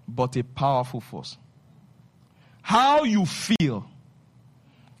 but a powerful force. How you feel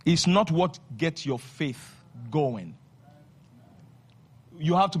is not what gets your faith going.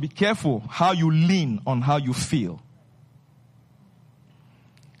 You have to be careful how you lean on how you feel.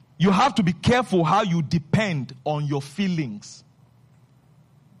 You have to be careful how you depend on your feelings.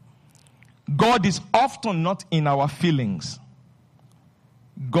 God is often not in our feelings.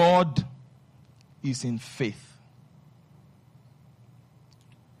 God is in faith.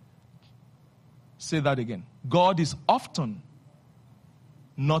 Say that again. God is often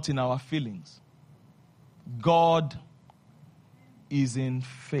not in our feelings. God is in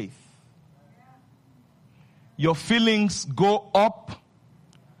faith. Your feelings go up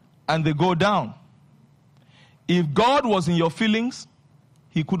and they go down. If God was in your feelings,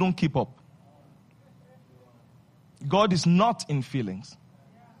 he couldn't keep up. God is not in feelings.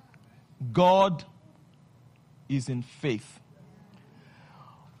 God is in faith.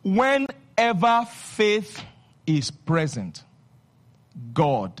 Whenever faith is present,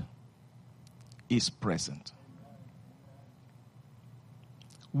 God is present.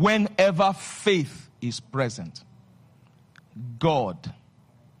 Whenever faith is present, God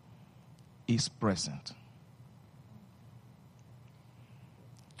is present.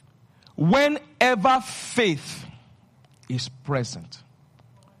 Whenever faith is present,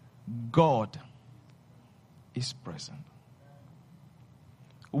 God is present.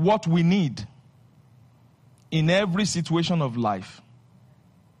 What we need in every situation of life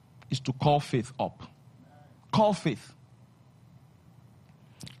is to call faith up. Call faith.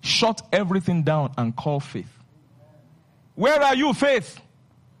 Shut everything down and call faith. Where are you, faith?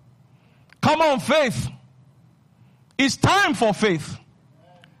 Come on, faith. It's time for faith.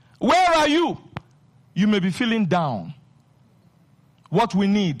 Where are you? You may be feeling down. What we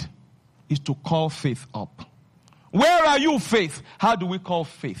need is to call faith up. Where are you, faith? How do we call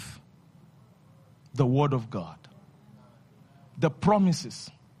faith? The word of God. The promises.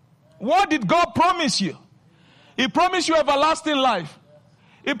 What did God promise you? He promised you everlasting life.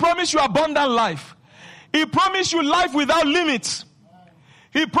 He promised you abundant life. He promised you life without limits.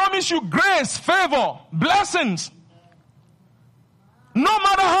 He promised you grace, favor, blessings. No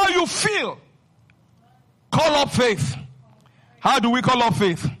matter how you feel, call up faith. How do we call up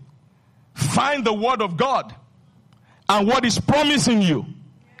faith? Find the word of God and what is promising you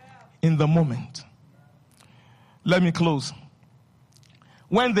in the moment. Let me close.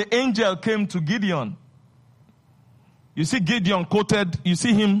 When the angel came to Gideon, you see Gideon quoted, you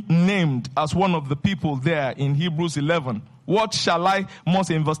see him named as one of the people there in Hebrews 11. What shall I more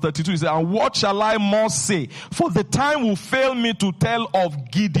say in verse 32? He said, and what shall I more say? For the time will fail me to tell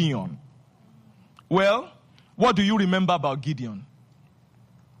of Gideon. Well, what do you remember about Gideon?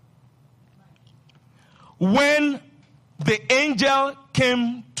 When the angel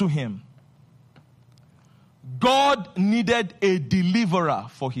came to him, God needed a deliverer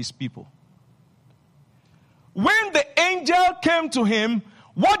for his people. When the angel came to him,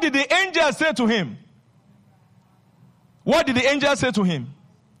 what did the angel say to him? What did the angel say to him?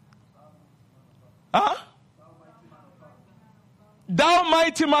 Huh? Thou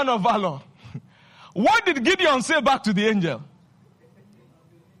mighty man of valor. What did Gideon say back to the angel?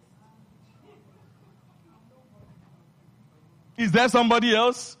 Is there somebody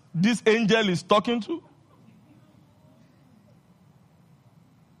else this angel is talking to?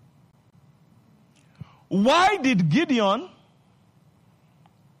 Why did Gideon,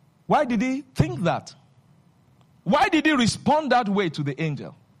 why did he think that? Why did he respond that way to the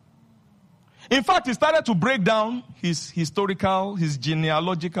angel? In fact, he started to break down his historical, his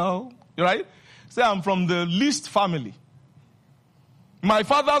genealogical, right? Say, I'm from the least family. My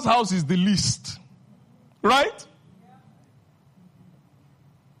father's house is the least. Right?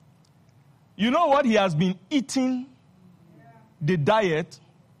 You know what? He has been eating the diet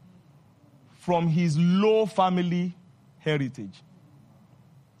from his low family heritage.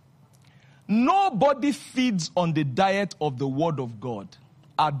 Nobody feeds on the diet of the word of God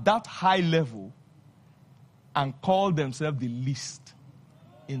at that high level and call themselves the least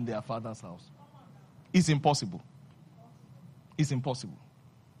in their father's house. It's impossible. It's impossible.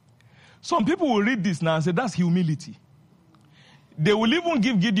 Some people will read this now and say, that's humility. They will even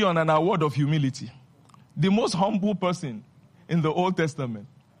give Gideon an award of humility. The most humble person in the Old Testament.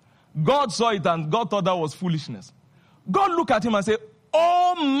 God saw it and God thought that was foolishness. God looked at him and said,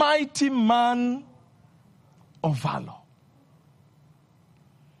 Almighty man of valor.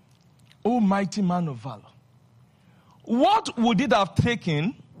 Almighty man of valor. What would it have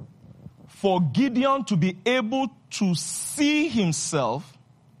taken for Gideon to be able to see himself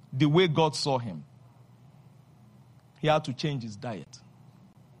the way God saw him? He had to change his diet.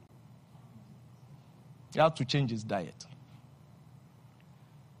 He had to change his diet.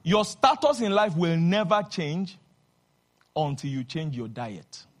 Your status in life will never change until you change your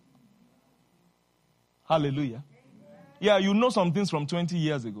diet. Hallelujah. Yeah, you know some things from 20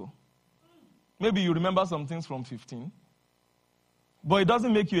 years ago. Maybe you remember some things from 15. But it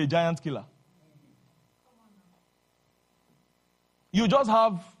doesn't make you a giant killer. You just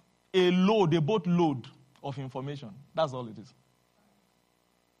have a boatload of information. That's all it is.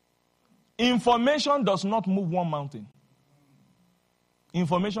 Information does not move one mountain.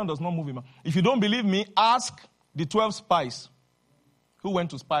 Information does not move a mountain. If you don't believe me, ask the 12 spies who went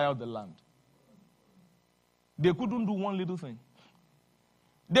to spy out the land. They couldn't do one little thing.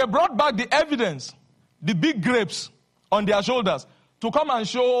 They brought back the evidence, the big grapes on their shoulders, to come and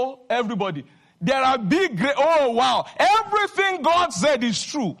show everybody. There are big grapes. Oh, wow. Everything God said is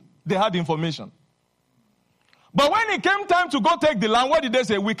true. They had information. But when it came time to go take the land, what did they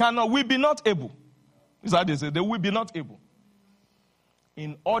say? We be not able. That's how they said. They will be not able.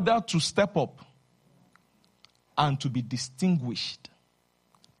 In order to step up and to be distinguished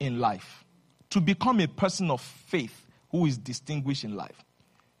in life, to become a person of faith who is distinguished in life,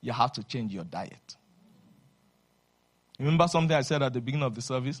 you have to change your diet. Remember something I said at the beginning of the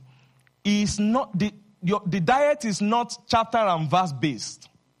service? It's not the diet is not chapter and verse based.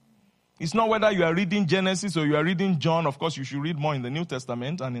 It's not whether you are reading Genesis or you are reading John. Of course, you should read more in the New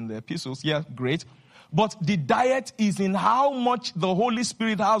Testament and in the epistles. Yeah, great. But the diet is in how much the Holy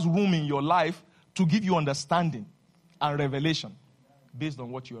Spirit has room in your life to give you understanding and revelation based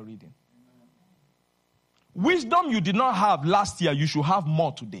on what you are reading. Wisdom you did not have last year, you should have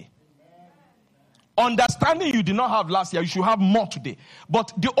more today. Understanding you did not have last year, you should have more today.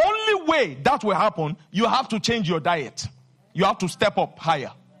 But the only way that will happen, you have to change your diet. You have to step up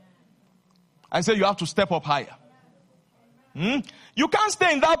higher. I say you have to step up higher. You can't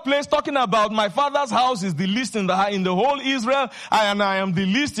stay in that place talking about my father's house is the least in the whole Israel, and I am the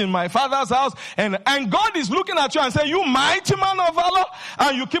least in my father's house. And God is looking at you and saying, you mighty man of valor,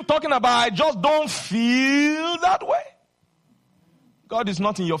 and you keep talking about, I just don't feel that way. God is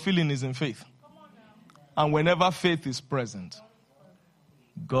not in your feeling, He's in faith. And whenever faith is present,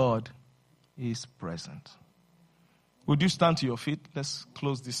 God is present. Would you stand to your feet? Let's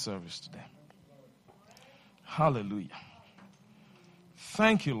close this service today. Hallelujah.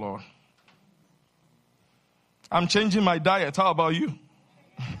 Thank you, Lord. I'm changing my diet. How about you?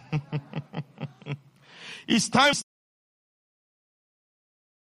 It's time.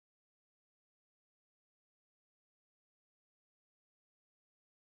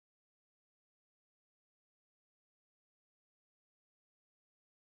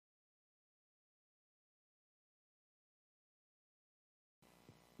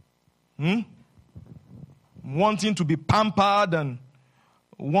 Wanting to be pampered and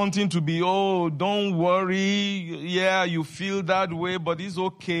wanting to be, oh, don't worry. Yeah, you feel that way, but it's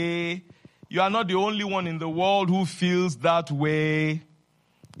okay. You are not the only one in the world who feels that way.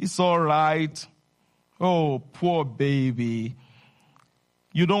 It's all right. Oh, poor baby.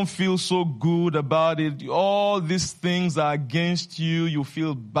 You don't feel so good about it. All these things are against you. You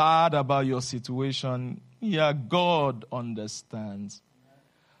feel bad about your situation. Yeah, God understands.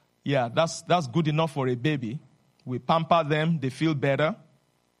 Yeah, that's good enough for a baby. We pamper them, they feel better.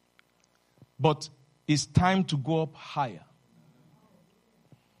 But it's time to go up higher.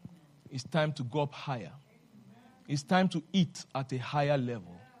 It's time to go up higher. It's time to eat at a higher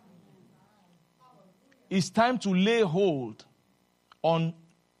level. It's time to lay hold on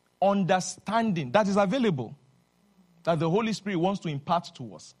understanding that is available, that the Holy Spirit wants to impart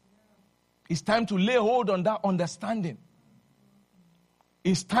to us. It's time to lay hold on that understanding.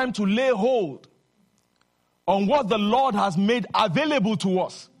 It's time to lay hold on what the Lord has made available to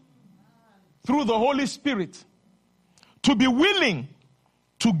us through the Holy Spirit. To be willing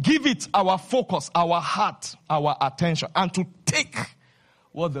to give it our focus, our heart, our attention, and to take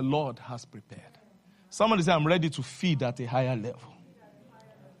what the Lord has prepared. Somebody say, I'm ready to feed at a higher level.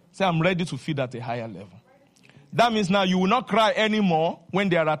 Say, I'm ready to feed at a higher level. That means now you will not cry anymore when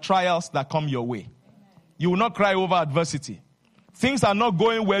there are trials that come your way. You will not cry over adversity. Things are not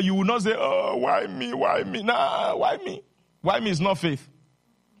going well, you will not say, oh, why me, why me? Nah, why me? Why me is not faith.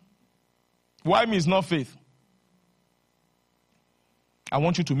 Why me is not faith. I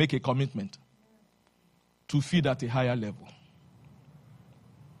want you to make a commitment to feed at a higher level.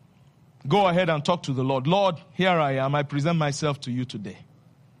 Go ahead and talk to the Lord. Lord, here I am. I present myself to you today.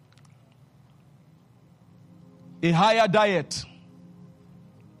 A higher diet.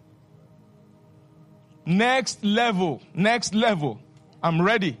 Next level. Next level. I'm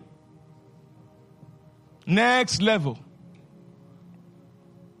ready. Next level.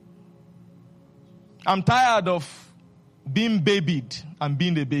 I'm tired of being babied and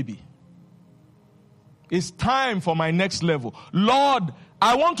being a baby. It's time for my next level. Lord,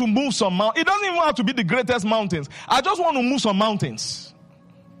 I want to move some mountains. It doesn't even have to be the greatest mountains. I just want to move some mountains.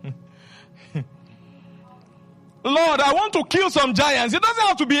 Lord, I want to kill some giants. It doesn't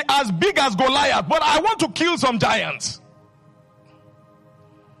have to be as big as Goliath, but I want to kill some giants.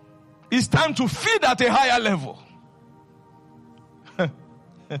 It's time to feed at a higher level.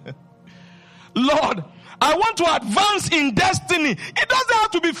 Lord, I want to advance in destiny. It doesn't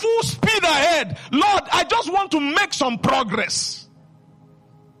have to be full speed ahead. Lord, I just want to make some progress.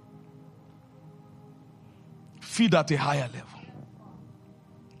 Feed at a higher level.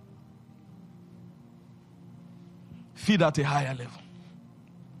 Feed at a higher level.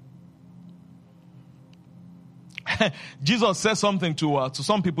 Jesus said something to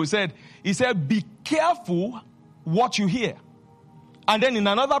some people. He said, be careful what you hear. And then in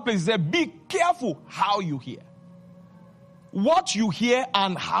another place, he said, be careful how you hear. What you hear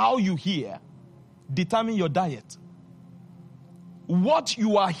and how you hear determine your diet. What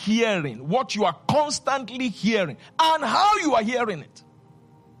you are hearing, what you are constantly hearing, and how you are hearing it.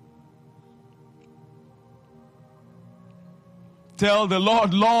 Tell the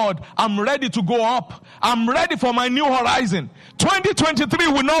Lord, Lord, I'm ready to go up. I'm ready for my new horizon. 2023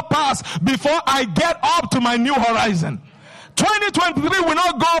 will not pass before I get up to my new horizon. 2023 will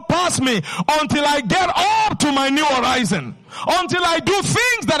not go past me until I get up to my new horizon. Until I do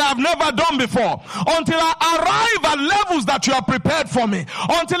things that I've never done before. Until I arrive at levels that you have prepared for me.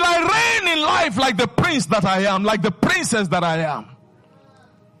 Until I reign in life like the prince that I am, like the princess that I am.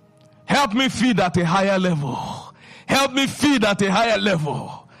 Help me feed at a higher level. Help me feed at a higher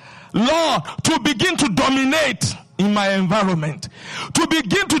level. Lord, to begin to dominate in my environment. To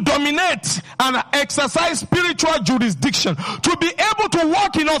begin to dominate and exercise spiritual jurisdiction, to be able to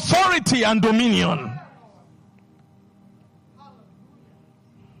walk in authority and dominion.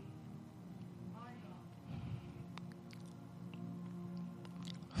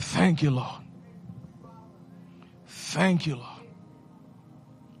 Thank you, Lord. Thank you, Lord.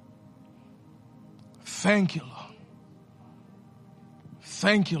 Thank you, Lord.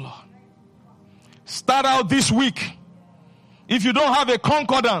 Thank you, Lord. Start out this week. If you don't have a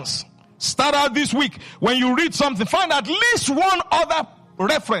concordance, start out this week. When you read something, find at least one other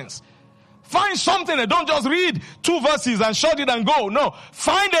reference. Find something and don't just read 2 verses and shut it and go. No.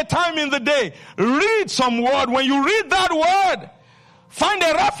 Find a time in the day. Read some word. When you read that word, find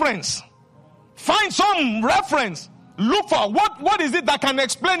a reference. Find some reference. Look for what is it that can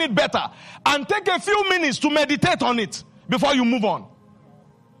explain it better. And take a few minutes to meditate on it before you move on.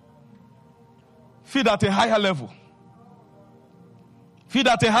 Feed at a higher level. Feed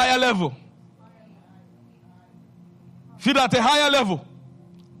at a higher level. Feed at a higher level.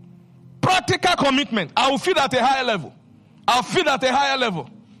 Practical commitment. I will feed at a higher level. I'll feed at a higher level.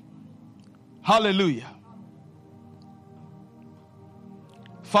 Hallelujah.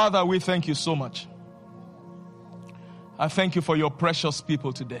 Father, we thank you so much. I thank you for your precious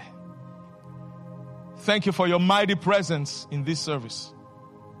people today. Thank you for your mighty presence in this service.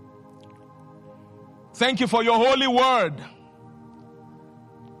 Thank you for your holy word.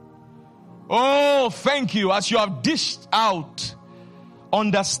 Oh, thank you as you have dished out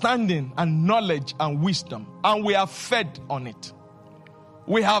understanding and knowledge and wisdom, and we have fed on it.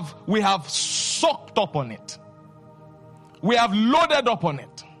 We have soaked up on it. We have loaded up on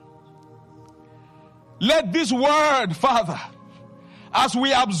it. Let this word, Father, as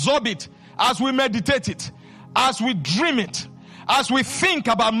we absorb it, as we meditate it, as we dream it, as we think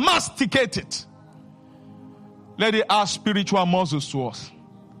about, masticate it, let it add spiritual muscles to us.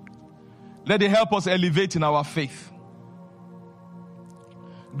 Let it help us elevate in our faith.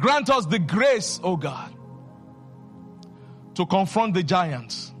 Grant us the grace, oh God, to confront the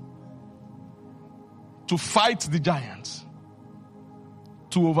giants, to fight the giants,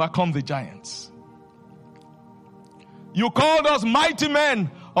 to overcome the giants. You called us mighty men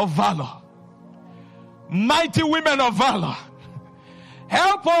of valor, mighty women of valor.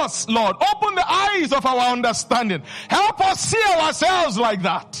 Help us, Lord. Open the eyes of our understanding. Help us see ourselves like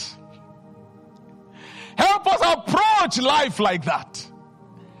that. Help us approach life like that.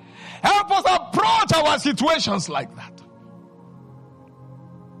 Help us approach our situations like that.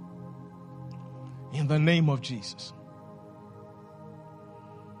 In the name of Jesus.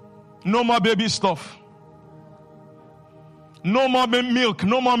 No more baby stuff. No more milk.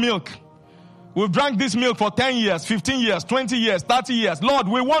 No more milk. We've drank this milk for 10 years, 15 years, 20 years, 30 years. Lord,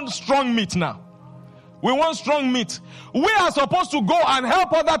 we want strong meat now. We want strong meat. We are supposed to go and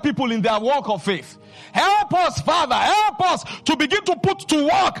help other people in their walk of faith. Help us, Father. Help us to begin to put to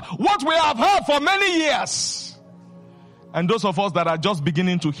work what we have heard for many years. And those of us that are just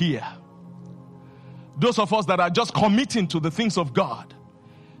beginning to hear, those of us that are just committing to the things of God,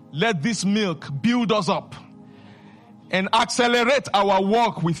 let this milk build us up and accelerate our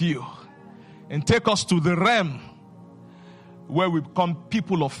walk with you and take us to the realm where we become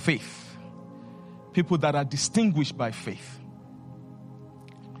people of faith, people that are distinguished by faith.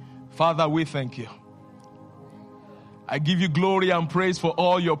 Father, we thank you. I give you glory and praise for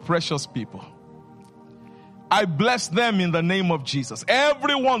all your precious people. I bless them in the name of Jesus.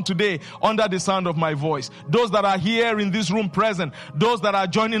 Everyone today under the sound of my voice, those that are here in this room present, those that are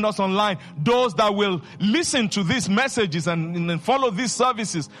joining us online, those that will listen to these messages and follow these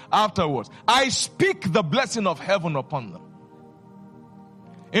services afterwards, I speak the blessing of heaven upon them.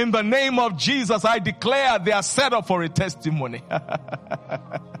 In the name of Jesus, I declare they are set up for a testimony.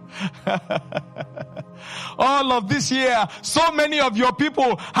 All of this year, so many of your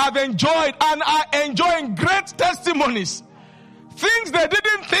people have enjoyed and are enjoying great testimonies. Things they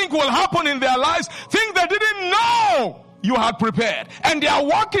didn't think will happen in their lives, things they didn't know you had prepared, and they are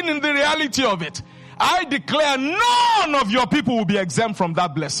walking in the reality of it. I declare none of your people will be exempt from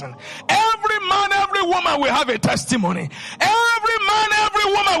that blessing. Every man, every woman will have a testimony. Every man, every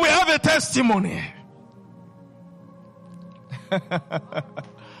woman will have a testimony.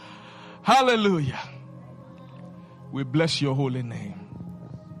 Hallelujah. We bless your holy name.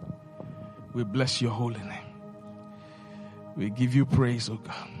 We bless your holy name. We give you praise, oh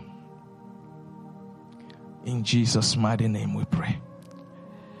God. In Jesus' mighty name we pray.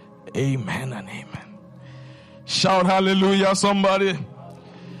 Amen and amen. Shout hallelujah, somebody.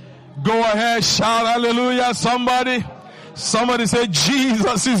 Go ahead, shout hallelujah, somebody. Somebody say,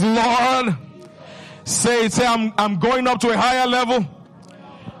 Jesus is Lord. Say, I'm going up to a higher level.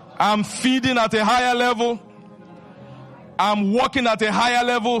 I'm feeding at a higher level. I'm walking at a higher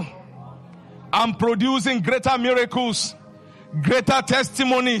level. I'm producing greater miracles, greater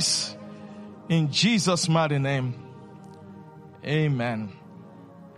testimonies. In Jesus' mighty name. Amen.